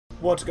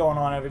What's going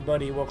on,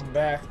 everybody? Welcome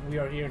back. We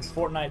are here in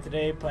Fortnite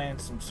today playing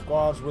some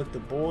squads with the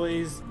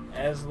boys,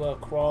 Ehzlah,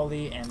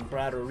 Krallei, and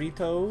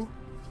Bradorito.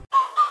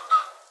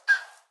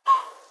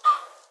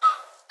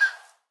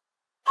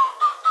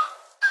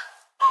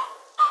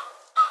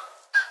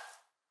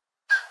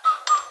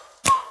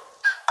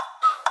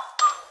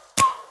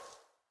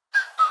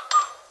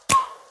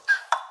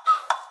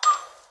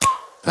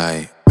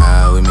 Like,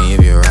 ride with me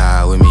if you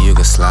ride with me, you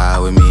can slide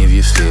with me if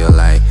you feel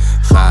like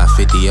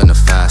 550 on the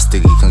 5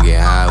 sticky, come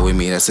get high with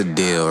me, that's a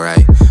deal,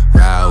 right?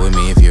 Ride with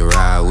me if you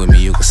ride with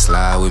me, you can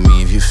slide with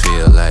me if you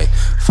feel like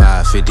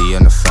 550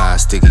 on the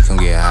 5 sticky, come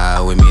get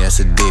high with me, that's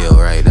a deal,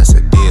 right? That's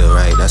a deal,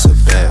 right? That's a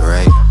bet,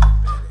 right?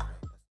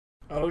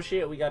 Oh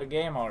shit, we got a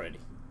game already.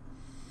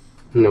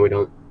 No, we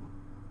don't.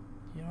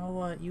 You know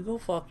what? You go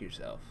fuck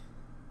yourself.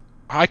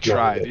 I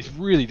tried. It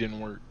really didn't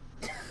work.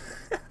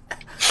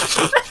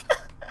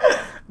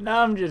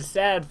 Now I'm just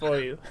sad for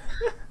you.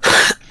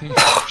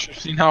 Should've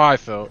seen how I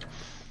felt.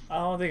 I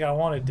don't think I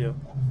wanted to.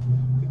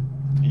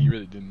 You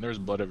really didn't. There's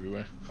blood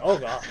everywhere. Oh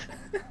god.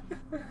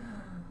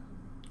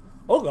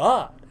 Oh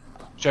god.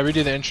 Should I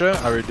redo the intro?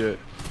 I'll redo it.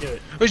 Do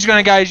it. What's going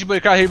on, guys? Your boy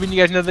Krallei here, bringing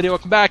you guys another video.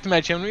 Welcome back to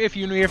my channel. If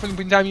you're new here from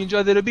the time you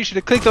enjoyed the video, be sure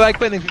to click the like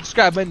button and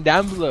subscribe button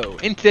down below.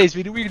 In today's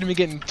video, we're going to be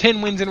getting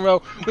 10 wins in a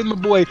row with my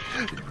boy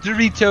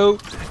Dorito,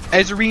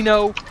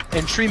 Ezrino,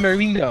 and Tree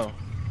Marino.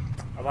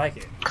 I like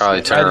it.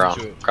 Krallei, turn around.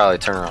 Krallei,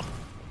 turn around.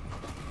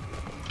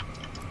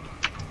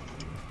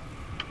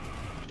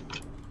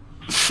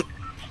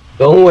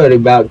 Don't worry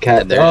about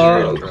cat There's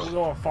dogs. We're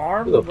going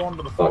farm? Who We're the going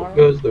to the fuck farm?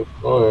 goes the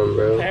farm,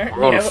 bro? Apparently,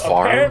 We're going to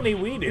farm? apparently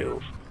we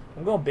do.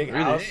 I'm going big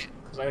Really? house,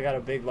 because I got a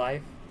big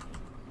life.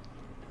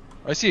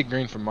 I see a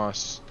green from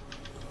us.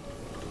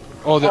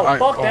 Oh,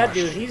 Fuck that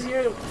dude. He's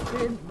here.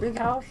 Big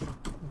house?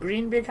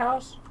 Green big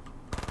house?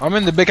 I'm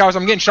in the big house.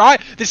 I'm getting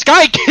shot. This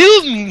guy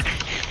killed me.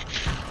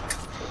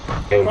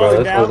 Hey,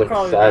 bro, that sounds like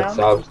a sad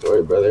sob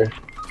story, brother.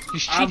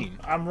 He's cheating.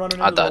 I'm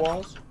running I into the died.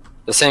 walls.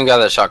 The same guy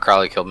that shot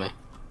Krallei killed me.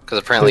 Because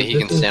apparently he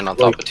This can is stand on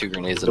top like of 2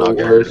 grenades The and not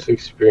get worst hurt.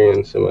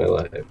 experience in my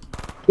life.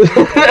 Every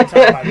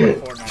time I play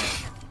Fortnite.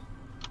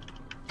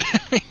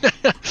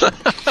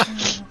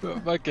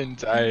 Fucking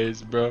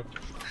ties, bro.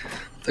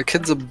 The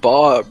kid's a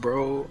bot,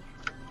 bro.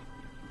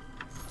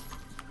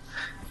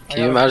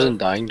 Can you imagine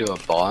dying to a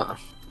bot?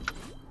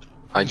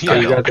 I Yeah,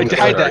 you got I them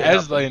died to right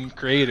Ehzlah in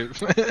creative.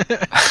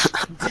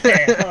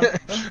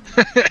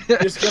 Damn.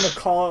 Just gonna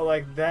call it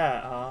like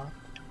that, huh?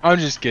 I'm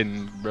just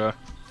kidding, bro.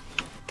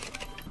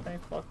 Hey,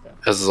 fuck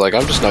that. This is like,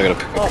 I'm just not gonna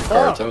pick Oh up the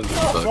cards. fuck! I don't give a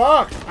Oh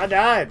fuck. fuck! I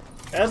died.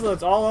 Ehzlah,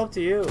 it's all up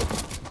to you.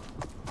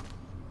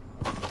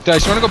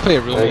 Guys, you wanna go play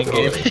a real main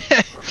game?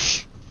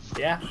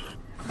 Yeah,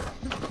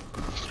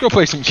 Let's go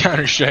play some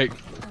Counter Strike.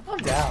 I'm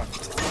down.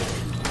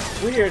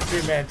 We here at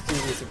 3-Man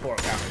TV support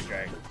Counter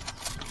Strike.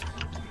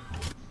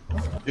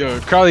 Yo,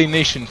 Krallei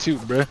Nation too,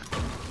 bro.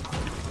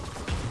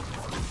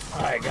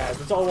 Alright guys,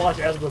 let's all watch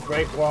Ehzlah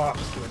break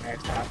walks for the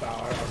next half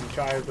hour as he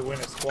tries to win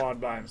a squad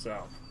by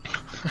himself.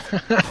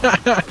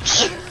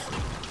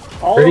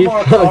 All Pretty of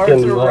our cards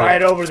fucking are much.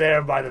 right over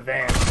there by the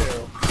van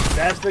too.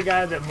 That's the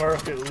guy that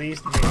murked at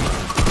least me.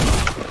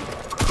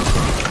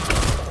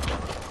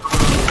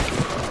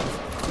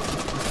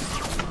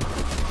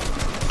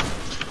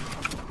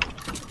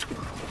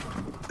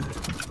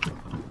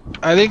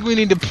 I think we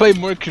need to play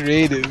more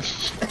creative.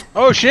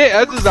 Oh shit,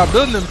 I just stopped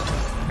building them.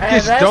 And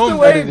Get that's stoned the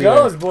way out it of there.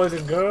 goes, boys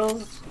and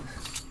girls.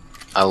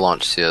 I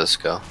launched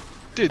CSGO.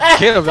 Dude,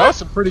 Caleb, that was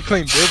some pretty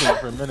clean building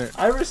for a minute.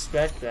 I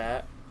respect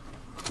that.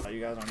 Oh,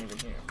 you guys aren't even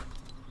here.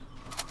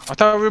 I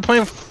thought we were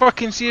playing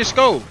fucking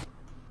CSGO.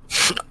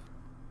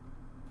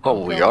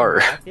 Oh, we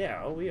are.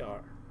 Yeah, oh, we are.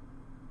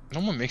 No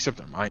one makes up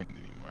their mind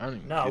anymore. I don't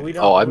even No, get we it.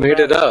 don't. Oh, I we're made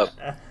it not-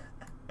 up.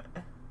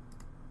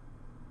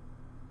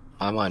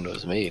 My mind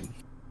was made.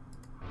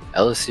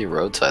 LSC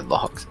roadside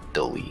locks.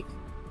 Delete.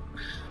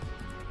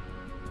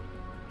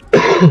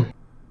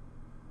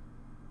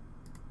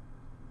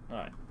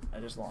 Alright, I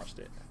just launched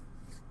it.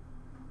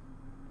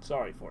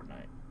 Sorry,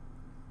 Fortnite.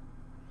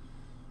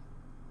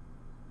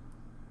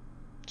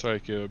 Sorry,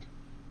 Caleb.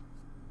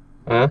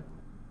 Huh?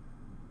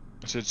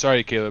 I said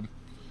sorry, Caleb.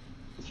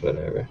 It's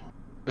whatever.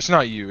 It's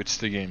not you, it's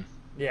the game.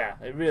 Yeah,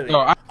 it really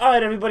No, is.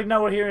 Alright, everybody,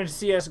 now we're here in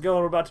CSGO and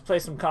we're about to play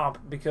some comp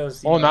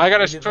because. Oh, no, I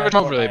gotta we didn't switch like my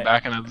overlay Fortnite.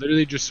 back, and I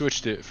literally just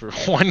switched it for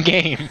one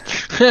game.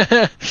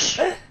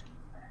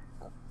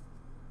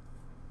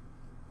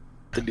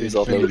 The news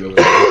all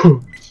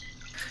over.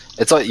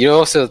 It's all, you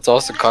know, so it's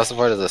also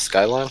classified as a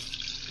skyline.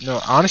 No,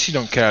 I honestly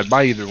don't care. I'd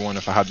buy either one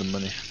if I had the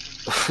money.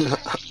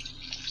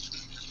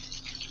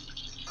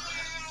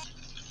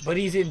 But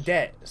he's in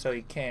debt, so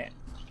he can't.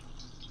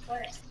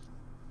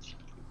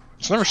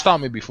 It's never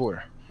stopped me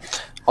before.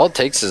 All it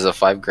takes is a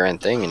 $5 grand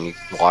thing, and you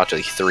can watch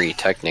like 3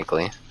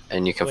 technically,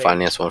 and you can Wait.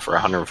 finance one for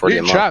 140 You're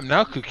a month. trapped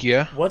now,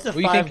 Cookia. What's a What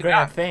do you think of $5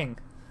 grand that? thing?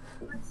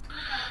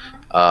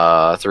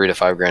 3 to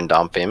 5 grand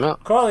down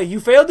payment. Krallei, you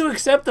failed to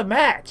accept the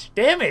match.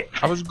 Damn it.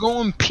 I was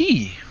going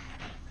pee.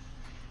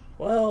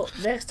 Well,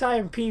 next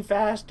time pee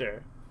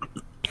faster.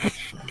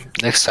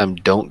 Next time,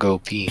 don't go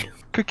pee.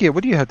 Cookie,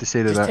 what do you have to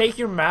say to Just that? take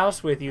your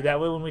mouse with you. That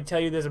way, when we tell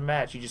you there's a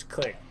match, you just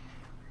click.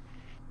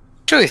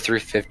 Actually,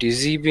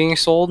 350Z being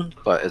sold,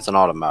 but it's an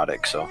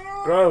automatic, so.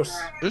 Gross.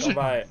 There's Don't a-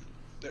 buy it.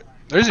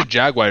 There's a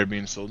Jaguar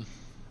being sold.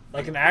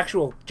 Like an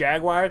actual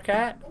Jaguar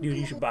cat? Dude,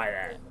 you should buy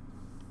that.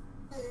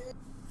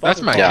 That's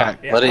Fuck my a cat.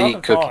 car. Yeah, Let it fuck eat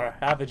a cookie. car,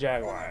 have a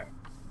Jaguar.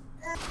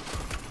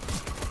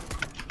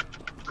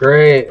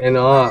 Great and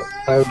off.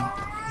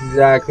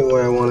 Exactly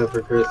what I wanted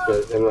for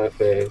Christmas in my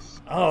face.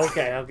 Oh,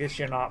 okay. I'll get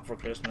you an op for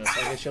Christmas.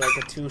 I'll get you like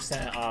a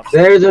 2-cent op.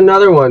 There's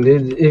another one,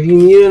 dude. If you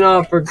need an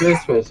off for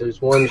Christmas,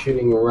 there's one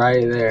shooting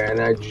right there,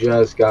 and I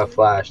just got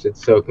flashed.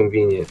 It's so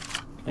convenient.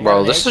 I got Bro,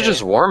 an this is AK.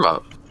 just warm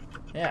up.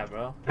 Yeah,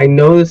 bro. I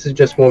know this is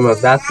just warm up.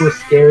 That's what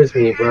scares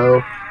me,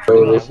 bro.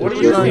 Bro, this What is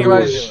are you just doing?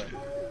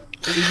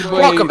 guys?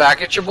 Welcome back.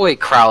 It's your boy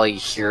Krallei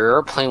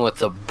here, playing with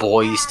the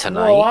boys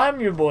tonight. Well, I'm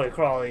your boy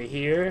Krallei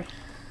here.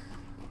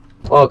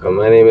 Welcome.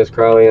 My name is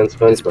Krallei and It's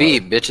SpongeBob. B,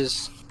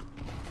 bitches.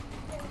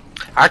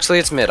 Actually,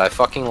 it's mid. I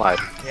fucking lied.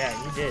 Yeah,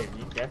 you did.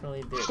 You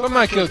definitely did. So I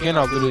might kill again,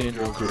 I'll literally end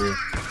your career.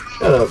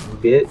 Shut up,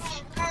 bitch.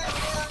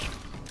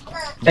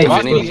 Hey, if you're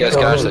any of you guys supposed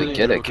can to actually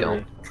get a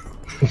kill.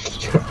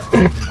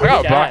 I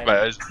got blocked by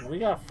us. We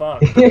got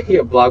fucked. You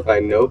get blocked by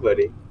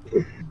nobody.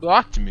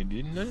 Blocked me,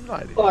 dude. No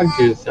lie, dude. Blocked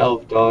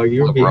yourself, dog.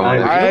 You're Look, bro,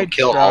 behind if you me. I don't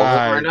kill all of them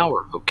tried. right now,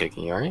 we're hook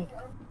kicking you, alright?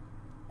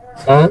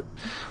 Huh?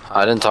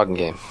 I didn't talk in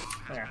game.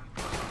 Yeah.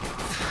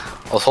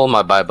 I'll hold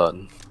my buy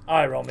button.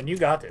 Alright, Roman, you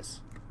got this.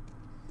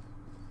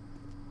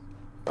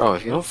 Bro,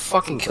 if you don't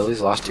fucking kill these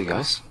last two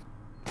guys.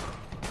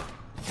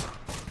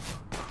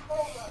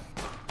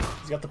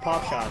 He's got the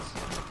pop shots.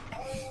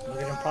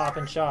 Look at him pop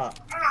and shot.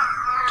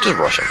 Just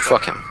rush him.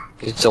 Fuck him.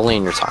 He's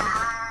delaying your time.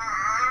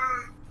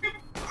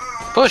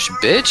 Push,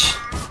 bitch.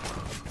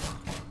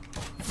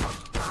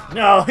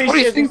 No, he What do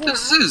you should- think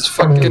this is?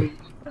 Fucking.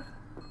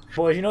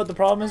 Boys, you know what the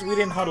problem is? We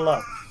didn't huddle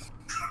up.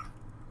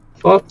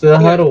 Fuck the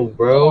huddle,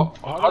 bro.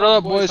 Huddle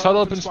up, boys.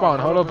 Huddle up and spawn.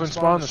 Huddle up and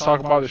spawn. Let's talk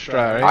about the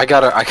strat, right? I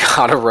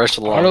gotta rush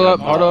log. Huddle up,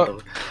 I'm huddle not-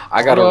 up.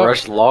 I gotta Huddle up.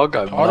 rush log.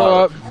 I'm Huddle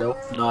not. up. Nope,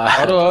 not.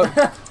 Huddle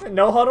up.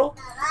 No huddle?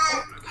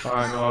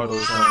 Alright, no huddle.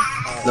 it's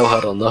fine. No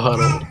huddle, no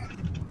huddle.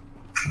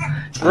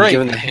 I'm Great.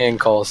 giving the hand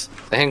calls.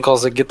 The hand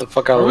calls that get the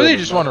fuck out I of really the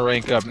just want to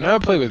rank up. Now I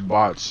play with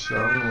bots, so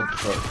I don't know what the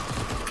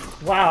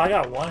fuck. Wow, I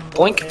got one.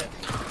 Blink. hit.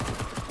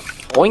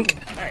 Boink.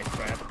 Nice,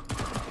 Brad.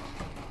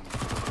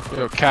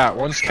 Yo, cat.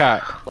 One's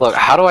cat. Look,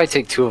 how do I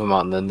take two of them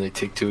out and then they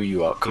take two of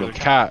you out? Come There's a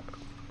on. cat.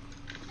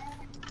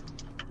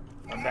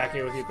 I'm back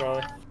here with you,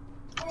 Krallei.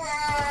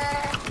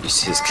 You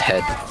see his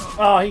head.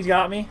 Oh, he's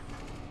got me.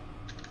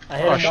 I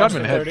hit Oh, I him shot once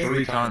him in for the head 30.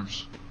 3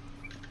 times.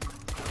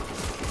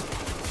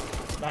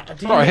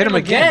 Dude, Oh, I you hit him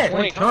again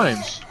 20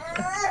 times.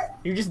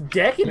 You're just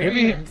decking him.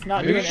 Maybe, It's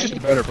not maybe doing he's just a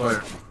anything. better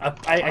player.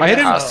 I hit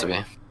him- Has to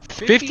be.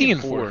 50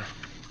 and 4.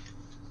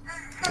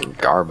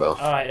 Garbo.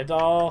 Alright, it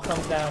all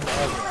comes down to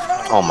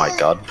Ehzlah. Oh my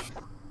god.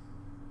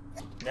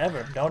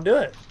 Never. Don't do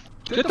it.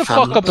 Get the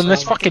fuck up and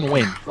let's fucking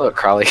win. Look,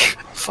 Krallei.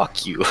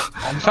 Fuck you.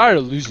 I'm tired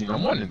of losing.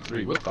 I'm 1 and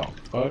 3. What the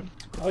fuck?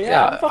 Oh, yeah.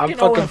 Yeah, I'm fucking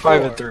 0 5 4.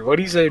 and 3. What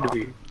do you say to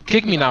me?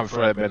 Kick me now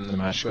before I bet in the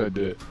match. Go ahead,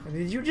 do it.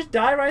 Did you just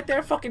die right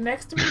there fucking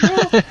next to me, bro?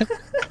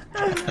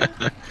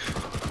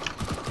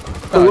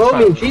 Oh, it's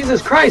Roman, fine.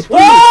 Jesus Christ.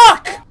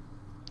 Fuck!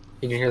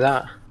 Can you hear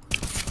that?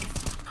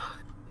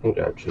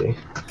 Gotcha.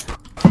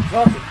 Fucking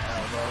hell,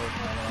 bro.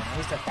 At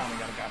least I finally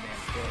got a goddamn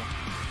kill.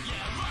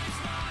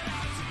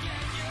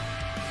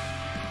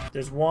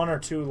 There's one or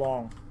two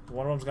long.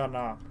 One of them's got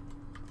knocked.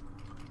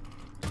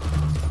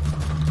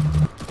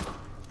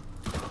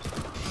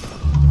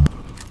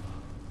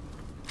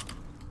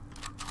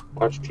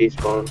 Watch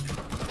T-spawn.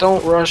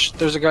 Don't rush.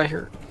 There's a guy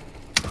here.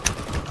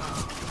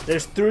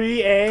 There's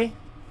 3A.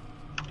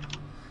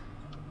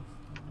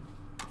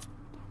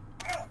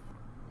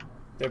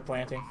 They're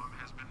planting.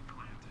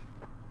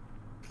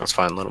 That's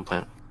fine. Let him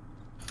plant.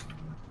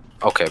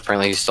 Okay,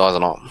 apparently he still has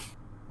an ult.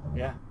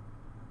 Yeah.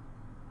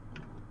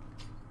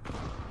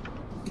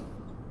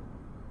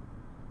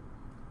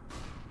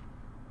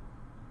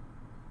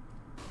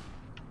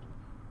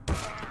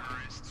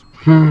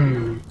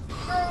 Hmm.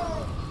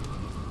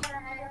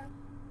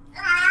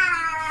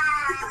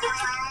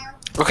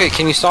 Okay,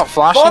 can you stop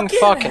flashing?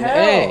 Fucking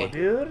hell, A.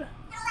 dude.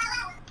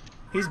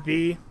 He's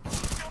B.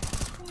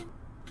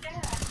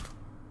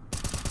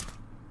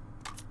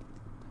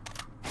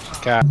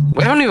 Cat.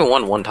 We haven't even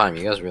won one time.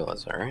 You guys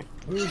realize that, right?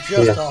 We were just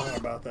Yeah. talking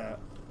about that.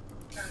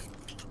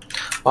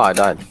 Oh, I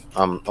died.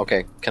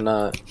 Okay. Can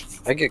I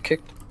get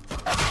kicked?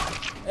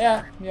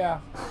 Yeah, yeah.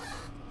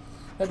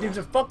 That dude's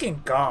a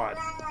fucking god.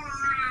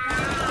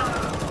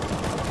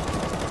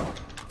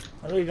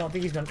 I really don't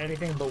think he's done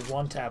anything but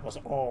one tap us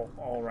all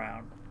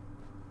round.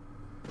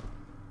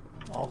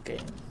 All game.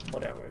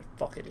 Whatever.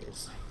 Fuck it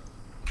is.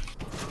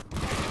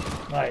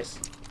 Nice.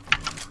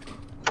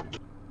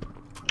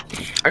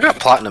 I got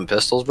platinum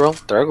pistols, bro.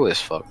 They're ugly as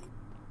fuck.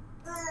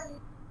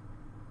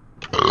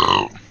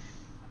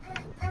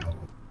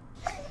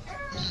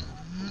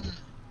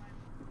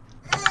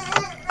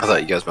 I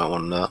thought you guys might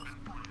want to know.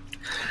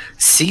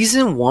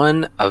 Season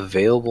 1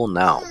 available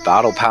now.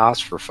 Battle Pass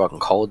for fucking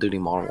Call of Duty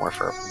Modern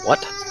Warfare. What?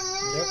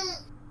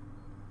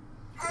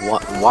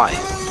 What? Why?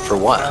 For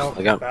what? Well,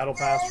 Like, battle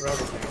pass for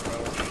everything,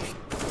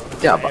 bro.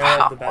 yeah, but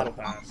how? The battle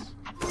pass.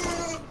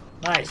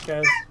 Nice,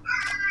 guys.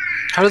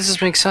 How does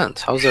this make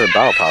sense? How's there a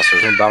battle pass?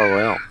 There's no battle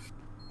royale.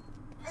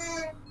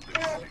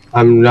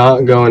 I'm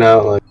not going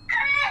out like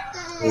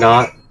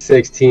not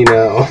 16-0.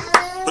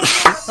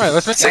 Alright,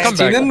 let's make a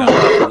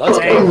comeback. Let's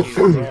go. Thank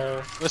you,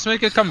 bro. Let's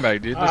make a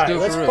comeback, dude. Let's Alright, do it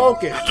let's for real.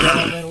 focus,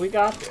 gentlemen. We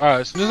got this.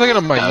 Alright, so let's look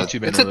at my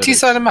YouTube It's a analytics.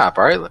 T-sided map,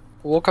 alright?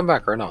 We'll come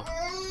back right now.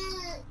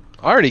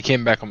 I already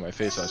came back on my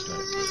face last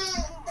night.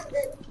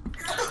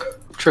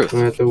 Truth. I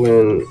have to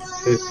win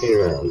 15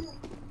 rounds.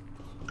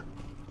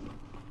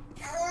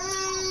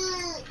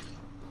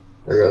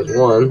 There goes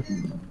one.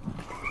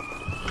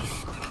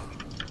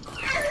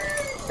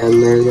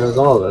 And there goes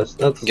all of us.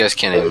 That's You guys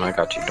can't aim. I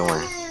got you. Don't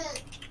worry.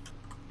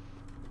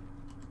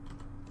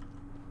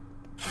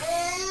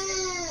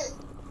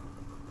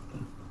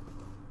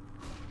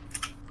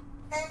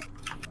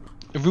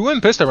 If we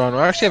win pistol round,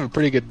 we actually have a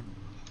pretty good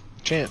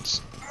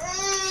chance.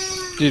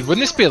 Dude,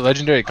 wouldn't this be a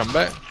legendary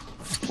comeback?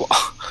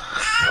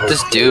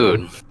 This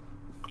dude.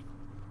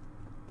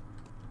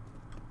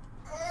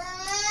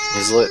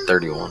 He's lit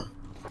 31.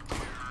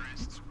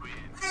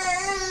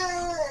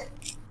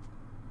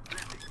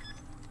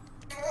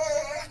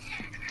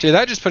 Dude,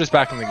 that just put us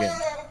back in the game.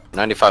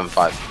 95 and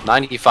 5.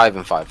 95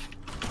 and 5.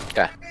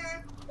 Okay.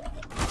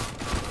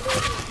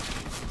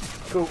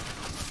 Cool.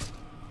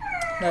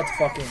 That's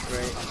fucking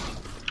great.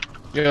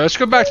 Yeah, let's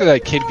go back to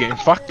that kid game.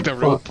 Fuck the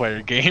role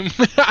player game.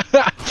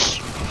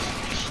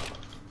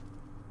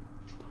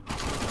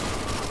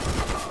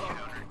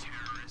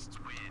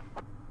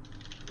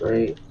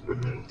 great.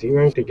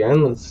 D-ranked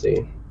again? Let's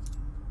see.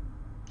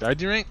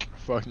 Died you rank?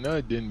 Fuck no,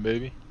 it didn't,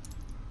 baby.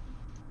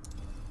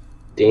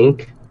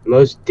 Dink?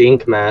 Most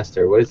dink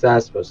master. What is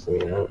that supposed to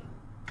mean?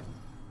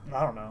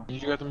 I don't know. You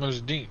got the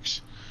most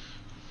dinks.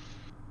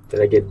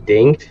 Did I get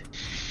dinked?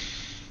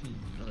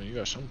 No, you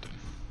got something.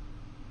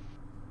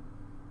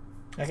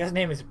 That guy's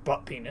name is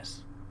Butt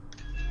Penis.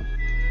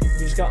 You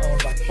just got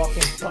owned by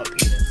fucking Butt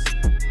Penis.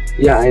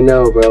 Yeah, I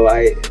know, bro.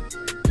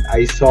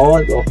 I saw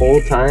it the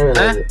whole time and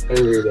I was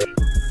angry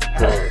that.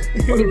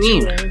 What do you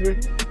mean? Angry?